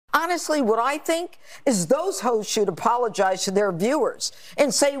Honestly, what I think is those hosts should apologize to their viewers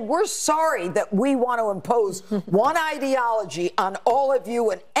and say, we're sorry that we want to impose one ideology on all of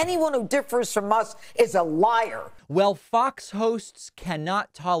you, and anyone who differs from us is a liar. Well, Fox hosts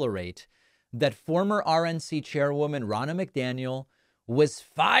cannot tolerate that former RNC Chairwoman Ronna McDaniel was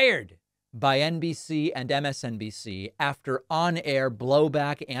fired by NBC and MSNBC after on-air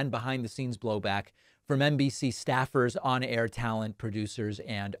blowback and behind-the-scenes blowback from NBC staffers, on-air talent, producers,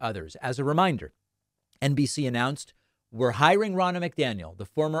 and others. As a reminder, NBC announced, we're hiring Ronna McDaniel, the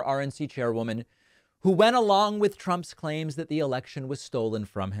former RNC chairwoman, who went along with Trump's claims that the election was stolen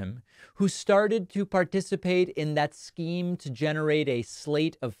from him, who started to participate in that scheme to generate a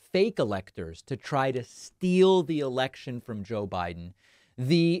slate of fake electors to try to steal the election from Joe Biden.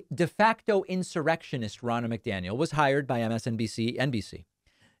 The de facto insurrectionist Ronna McDaniel was hired by MSNBC, NBC.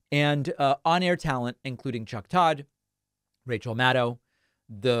 And on-air talent, including Chuck Todd, Rachel Maddow,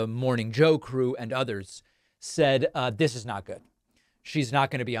 the Morning Joe crew, and others, said, this is not good. She's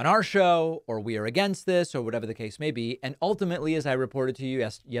not going to be on our show, or we are against this, or whatever the case may be. And ultimately, as I reported to you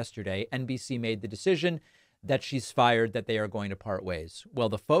yesterday, NBC made the decision that she's fired, that they are going to part ways. Well,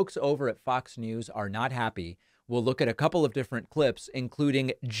 the folks over at Fox News are not happy. We'll look at a couple of different clips,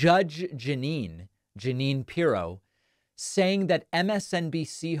 including Judge Jeanine Pirro, saying that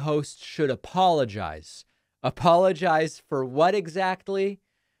MSNBC hosts should apologize. Apologize for what exactly?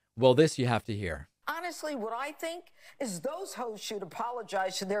 Well, this you have to hear. Honestly, what I think is those hosts should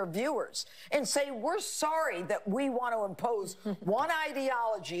apologize to their viewers and say, we're sorry that we want to impose one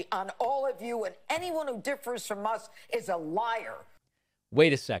ideology on all of you, and anyone who differs from us is a liar.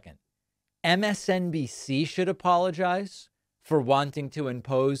 Wait a second. MSNBC should apologize for wanting to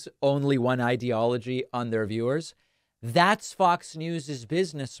impose only one ideology on their viewers? That's Fox News'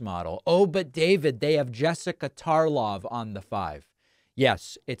 business model. Oh, but David, they have Jessica Tarlov on the 5.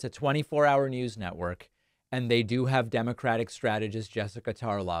 Yes, it's a 24-hour news network, and they do have Democratic strategist Jessica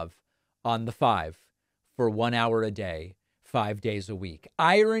Tarlov on the 5 for 1 hour a day, 5 days a week.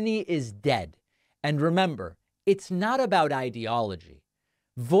 Irony is dead. And remember, it's not about ideology.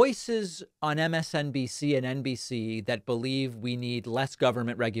 Voices on MSNBC and NBC that believe we need less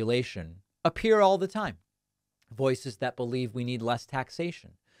government regulation appear all the time. Voices that believe we need less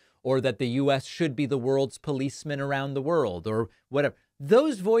taxation, or that the U.S. should be the world's policeman around the world, or whatever.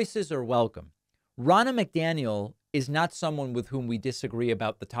 Those voices are welcome. Ronna McDaniel is not someone with whom we disagree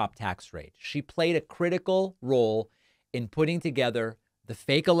about the top tax rate. She played a critical role in putting together the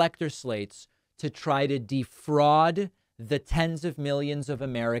fake elector slates to try to defraud the tens of millions of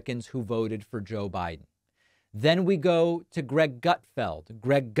Americans who voted for Joe Biden. Then we go to Greg Gutfeld.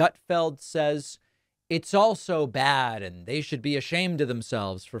 Greg Gutfeld says it's also bad and they should be ashamed of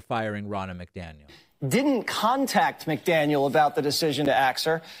themselves for firing Ronna McDaniel. Didn't contact McDaniel about the decision to axe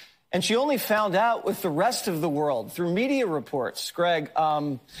her, and she only found out with the rest of the world through media reports. Greg,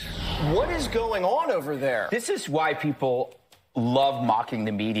 what is going on over there? This is why people love mocking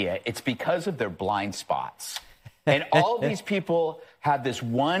the media. It's because of their blind spots. And all these people have this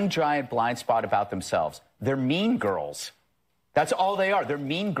one giant blind spot about themselves. They're mean girls. That's all they are. They're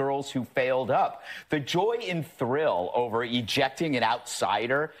mean girls who failed up. The joy and thrill over ejecting an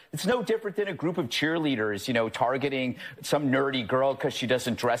outsider, it's no different than a group of cheerleaders, you know, targeting some nerdy girl because she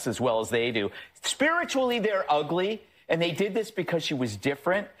doesn't dress as well as they do. Spiritually, they're ugly, and they did this because she was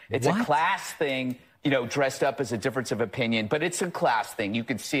different. It's a class thing, you know, dressed up as a difference of opinion, but it's a class thing. You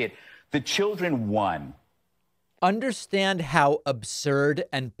can see it. The children won. Understand how absurd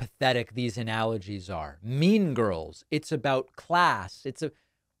and pathetic these analogies are. Mean Girls. It's about class.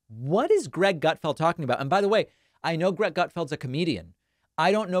 What is Greg Gutfeld talking about? And by the way, I know Greg Gutfeld's a comedian.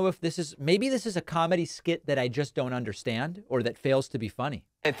 I don't know if maybe this is a comedy skit that I just don't understand or that fails to be funny.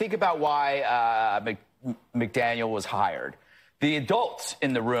 And think about why McDaniel was hired. The adults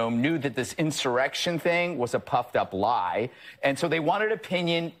in the room knew that this insurrection thing was a puffed up lie. And so they wanted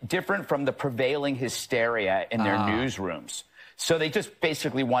opinion different from the prevailing hysteria in their newsrooms. So they just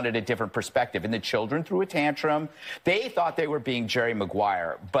basically wanted a different perspective. And the children threw a tantrum. They thought they were being Jerry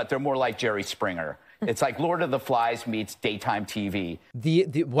Maguire, but they're more like Jerry Springer. It's like Lord of the Flies meets daytime TV.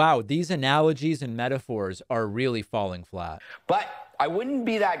 Wow, these analogies and metaphors are really falling flat. But I wouldn't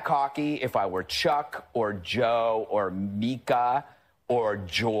be that cocky if I were Chuck or Joe or Mika or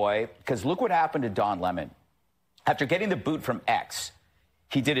Joy, because look what happened to Don Lemon. After getting the boot from X,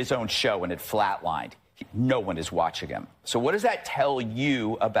 he did his own show and it flatlined. No one is watching him. So what does that tell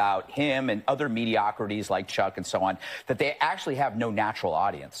you about him and other mediocrities like Chuck and so on, that they actually have no natural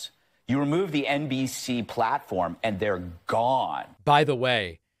audience? You remove the NBC platform and they're gone. By the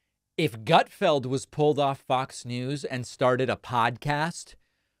way, if Gutfeld was pulled off Fox News and started a podcast,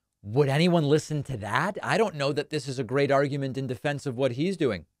 Would anyone listen to that? I don't know that this is a great argument in defense of what he's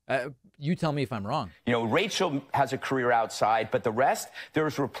doing. You tell me if I'm wrong. You know, Rachel has a career outside, but the rest, they're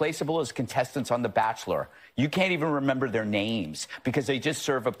as replaceable as contestants on The Bachelor. You can't even remember their names because they just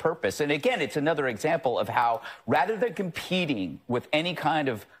serve a purpose. And again, it's another example of how rather than competing with any kind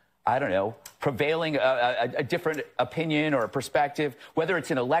of, I don't know, prevailing a different opinion or a perspective, whether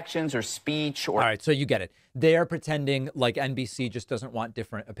it's in elections or speech or... All right, so you get it. They're pretending like NBC just doesn't want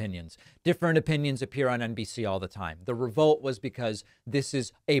different opinions. Different opinions appear on NBC all the time. The revolt was because this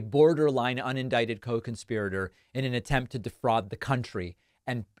is a borderline unindicted co-conspirator in an attempt to defraud the country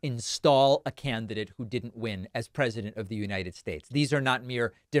and install a candidate who didn't win as president of the United States. These are not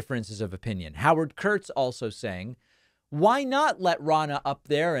mere differences of opinion. Howard Kurtz also saying, why not let Ronna up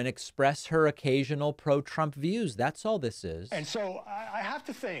there and express her occasional pro-Trump views? That's all this is. And so I have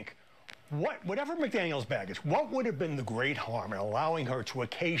to think, whatever McDaniel's baggage, what would have been the great harm in allowing her to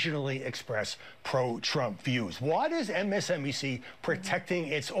occasionally express pro-Trump views? What is MSNBC protecting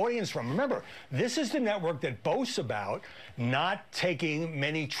its audience from? Remember, this is the network that boasts about not taking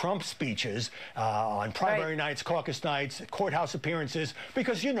many Trump speeches on primary nights, caucus nights, courthouse appearances,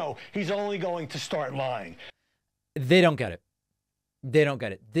 because, you know, he's only going to start lying. They don't get it. They don't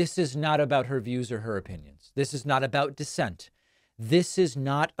get it. This is not about her views or her opinions. This is not about dissent. This is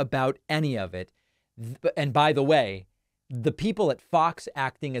not about any of it. And by the way, the people at Fox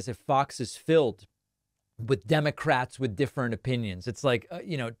acting as if Fox is filled with Democrats with different opinions. It's like,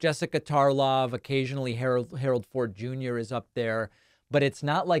 you know, Jessica Tarlov, occasionally Harold Ford Jr. is up there, but it's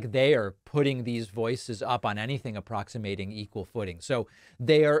not like they are putting these voices up on anything approximating equal footing. So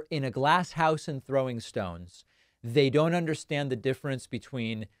they are in a glass house and throwing stones. They don't understand the difference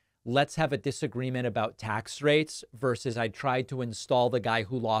between let's have a disagreement about tax rates versus I tried to install the guy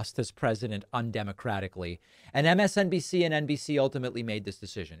who lost as president undemocratically. And MSNBC and NBC ultimately made this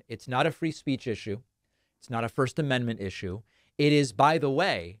decision. It's not a free speech issue. It's not a First Amendment issue. It is, by the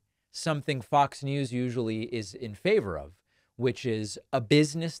way, something Fox News usually is in favor of, which is a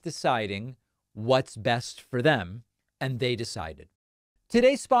business deciding what's best for them, and they decided.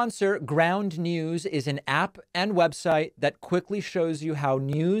 Today's sponsor, Ground News, is an app and website that quickly shows you how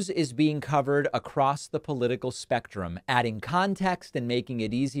news is being covered across the political spectrum, adding context and making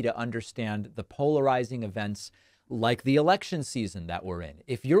it easy to understand the polarizing events like the election season that we're in.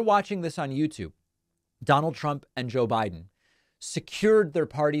 If you're watching this on YouTube, Donald Trump and Joe Biden secured their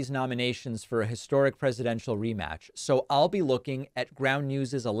party's nominations for a historic presidential rematch. So I'll be looking at Ground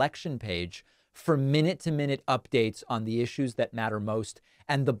News's election page for minute-to-minute updates on the issues that matter most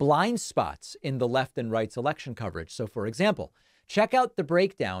and the blind spots in the left and right's election coverage. So, for example, check out the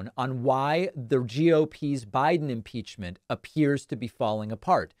breakdown on why the GOP's Biden impeachment appears to be falling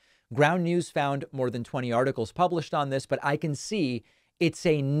apart. Ground News found more than 20 articles published on this, but I can see it's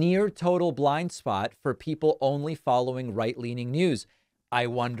a near total blind spot for people only following right-leaning news. I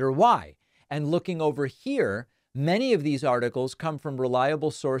wonder why. And looking over here, many of these articles come from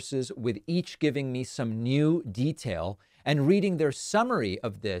reliable sources with each giving me some new detail, and reading their summary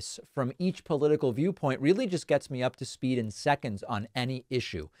of this from each political viewpoint really just gets me up to speed in seconds on any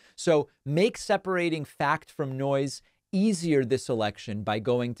issue. So make separating fact from noise easier this election by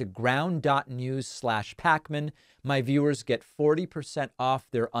going to ground.news/Pacman. My viewers get 40% off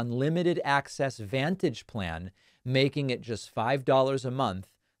their unlimited access Vantage plan, making it just $5 a month.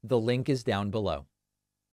 The link is down below.